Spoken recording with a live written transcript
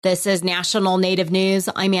This is National Native News.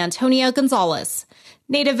 I'm Antonia Gonzalez.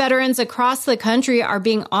 Native veterans across the country are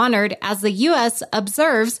being honored as the U.S.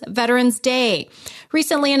 observes Veterans Day.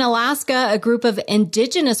 Recently in Alaska, a group of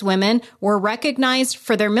Indigenous women were recognized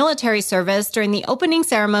for their military service during the opening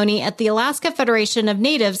ceremony at the Alaska Federation of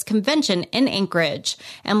Natives Convention in Anchorage.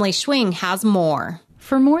 Emily Schwing has more.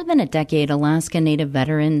 For more than a decade, Alaska Native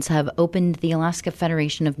veterans have opened the Alaska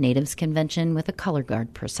Federation of Natives Convention with a color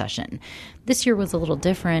guard procession. This year was a little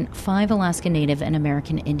different. 5 Alaska Native and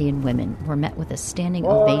American Indian women were met with a standing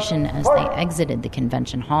ovation as they exited the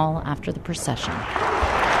convention hall after the procession.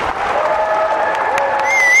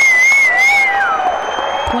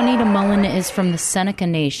 Juanita Mullen is from the Seneca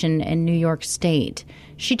Nation in New York State.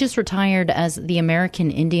 She just retired as the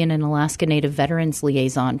American Indian and Alaska Native Veterans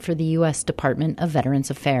Liaison for the U.S. Department of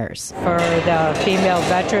Veterans Affairs. For the female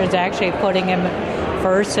veterans, actually putting him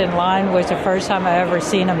first in line was the first time I ever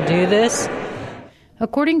seen him do this.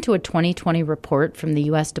 According to a 2020 report from the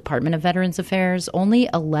U.S. Department of Veterans Affairs, only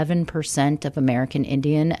 11% of American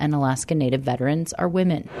Indian and Alaska Native veterans are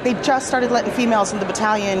women. They just started letting females in the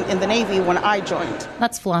battalion in the Navy when I joined.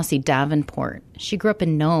 That's Flossie Davenport. She grew up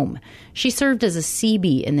in Nome. She served as a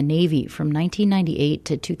Seabee in the Navy from 1998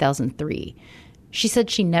 to 2003. She said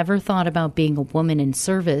she never thought about being a woman in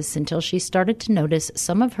service until she started to notice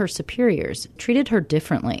some of her superiors treated her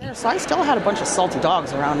differently. Yeah, so I still had a bunch of salty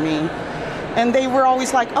dogs around me. And they were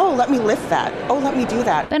always like, oh, let me lift that. Oh, let me do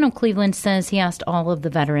that. Benno Cleveland says he asked all of the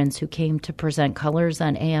veterans who came to present colors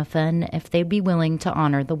on AFN if they'd be willing to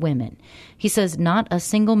honor the women. He says not a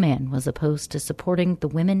single man was opposed to supporting the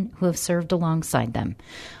women who have served alongside them.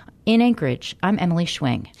 In Anchorage, I'm Emily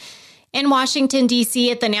Schwing. In Washington,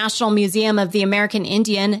 D.C., at the National Museum of the American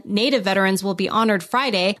Indian, Native veterans will be honored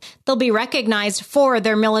Friday. They'll be recognized for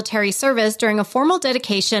their military service during a formal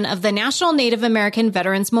dedication of the National Native American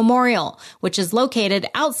Veterans Memorial, which is located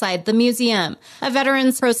outside the museum. A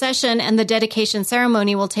veterans procession and the dedication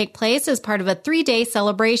ceremony will take place as part of a 3-day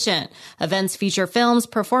celebration. Events feature films,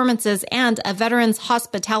 performances, and a veterans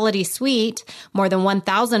hospitality suite. More than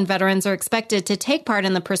 1,000 veterans are expected to take part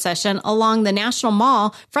in the procession along the National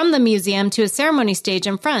Mall from the museum to a ceremony stage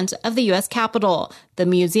in front of the U.S. Capitol. The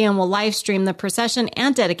museum will live stream the procession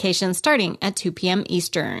and dedication starting at 2 p.m.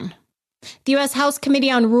 Eastern. The U.S. House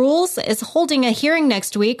Committee on Rules is holding a hearing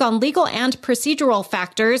next week on legal and procedural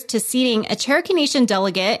factors to seating a Cherokee Nation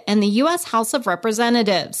delegate in the U.S. House of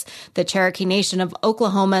Representatives. The Cherokee Nation of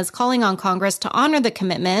Oklahoma is calling on Congress to honor the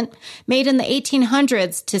commitment made in the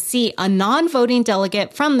 1800s to seat a non-voting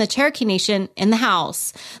delegate from the Cherokee Nation in the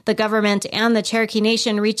House. The government and the Cherokee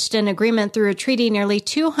Nation reached an agreement through a treaty nearly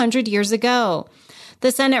 200 years ago.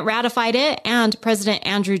 The Senate ratified it, and President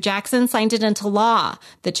Andrew Jackson signed it into law.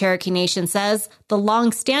 The Cherokee Nation says the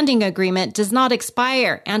long-standing agreement does not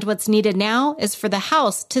expire, and what's needed now is for the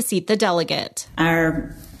House to seat the delegate.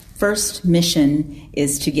 Our first mission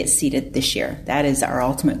is to get seated this year. That is our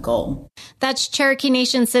ultimate goal. That's Cherokee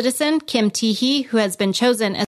Nation citizen Kim Teehee, who has been chosen as